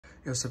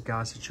Hey, what's up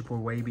guys, it's your boy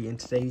Wavy. In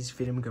today's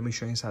video, I'm going to be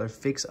showing you how to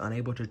fix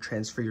unable to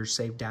transfer your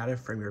saved data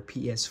from your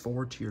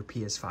PS4 to your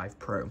PS5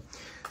 Pro.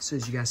 So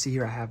as you guys see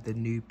here, I have the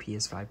new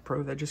PS5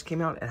 Pro that just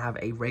came out and I have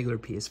a regular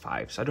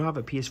PS5. So I don't have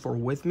a PS4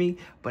 with me,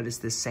 but it's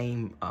the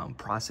same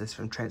process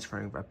from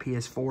transferring a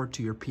PS4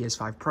 to your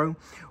PS5 Pro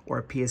or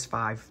a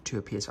PS5 to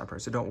a PS5 Pro.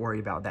 So don't worry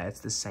about that.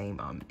 It's the same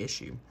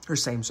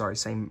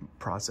same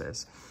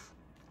process.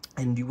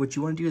 And what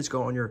you want to do is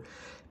go on your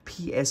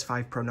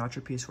PS5 Pro, not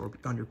your PS4,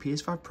 on your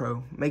PS5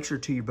 Pro. Make sure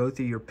both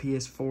of your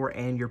PS4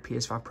 and your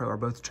PS5 Pro are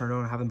both turned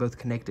on. I have them both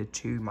connected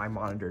to my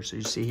monitor. So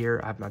you see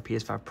here, I have my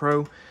PS5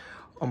 Pro.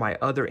 On my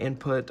other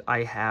input,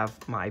 I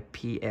have my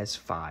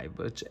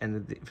PS5,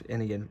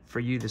 and again, for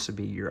you, this would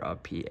be your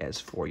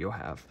PS4 you'll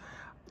have.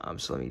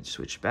 So let me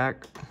switch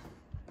back.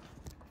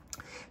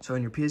 So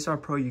in your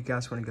PS5 Pro, you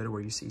guys want to go to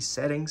where you see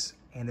settings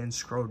and then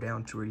scroll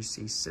down to where you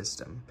see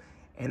system.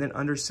 And then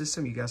under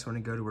system, you guys want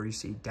to go to where you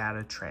see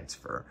data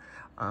transfer.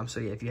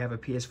 So yeah, if you have a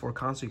PS4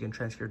 console, you can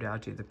transfer your data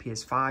to the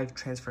PS5.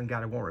 Transferring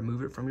data won't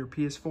remove it from your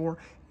PS4,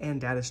 and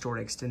data stored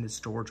in extended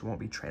storage won't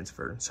be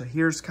transferred. So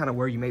here's kind of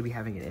where you may be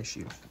having an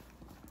issue.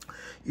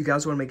 You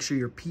guys want to make sure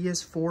your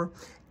PS4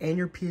 and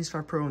your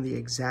PS5 Pro on the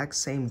exact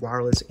same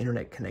wireless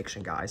internet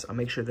connection, guys. I'll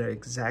make sure they're the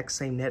exact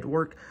same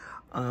network.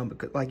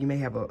 Like you may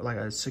have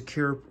a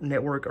secure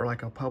network or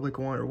like a public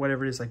one or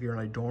whatever it is, like you're in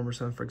a dorm or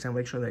something, for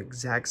example. Make sure the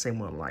exact same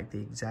one, like the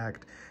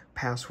exact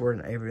password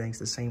and everything's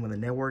the same on the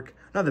network.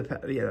 Not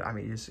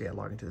the,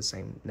 log into the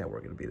same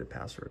network, it'll be the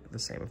password the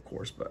same, of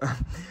course, but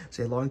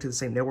so log into the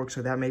same network.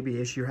 So that may be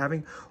an issue you're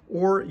having,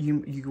 or you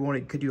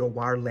could do a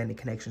wired LAN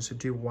connection. So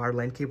do a wired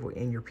LAN cable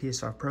in your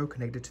PS5 Pro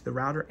connected to the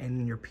router,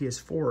 and in your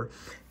PS4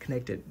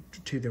 connected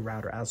to the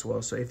router as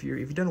well. So if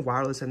you've done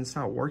wireless and it's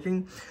not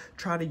working,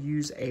 try to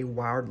use a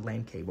wired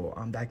LAN cable.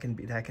 That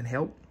can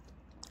help.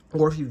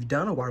 Or if you've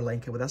done a wired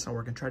LAN cable that's not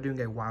working, try doing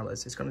a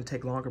wireless. It's going to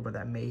take longer, but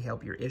that may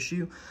help your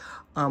issue.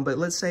 But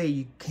let's say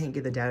you can't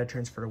get the data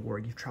transfer to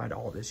work. You've tried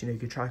all this. You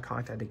could try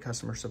contacting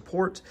customer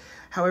support.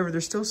 However,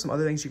 there's still some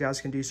other things you guys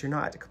can do, so you're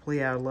not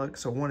completely out of luck.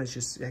 So one is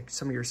just like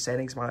some of your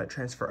settings might not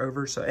transfer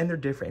over. So, and they're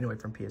different anyway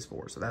from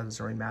PS4, so that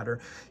doesn't really matter.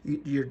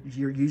 Your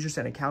users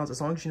and accounts,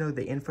 as long as you know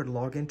the info to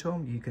log into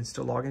them, you can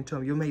still log into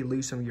them. You may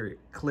lose some of your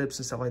clips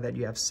and stuff like that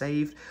you have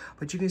saved,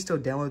 but you can still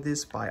download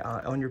this by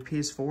on your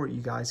PS4.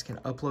 You guys can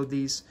upload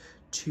these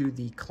to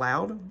the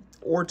cloud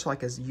or to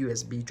like a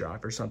USB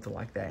drive or something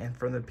like that. And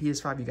from the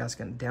PS5, you guys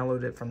can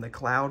download it from the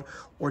cloud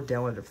or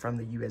download it from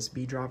the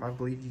USB drive, I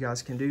believe you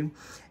guys can do.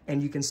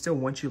 And you can still,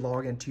 once you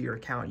log into your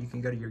account, you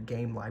can go to your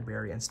game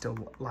library and still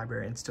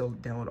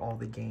download all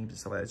the games and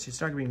stuff like that. So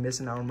you're not gonna be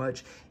missing out on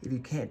much. If you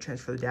can't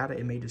transfer the data,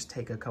 it may just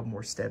take a couple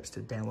more steps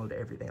to download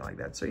everything like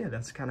that. So yeah,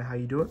 that's kind of how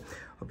you do it.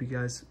 Hope you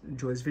guys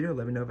enjoy this video.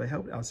 Let me know if it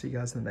helped. I'll see you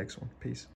guys in the next one. Peace.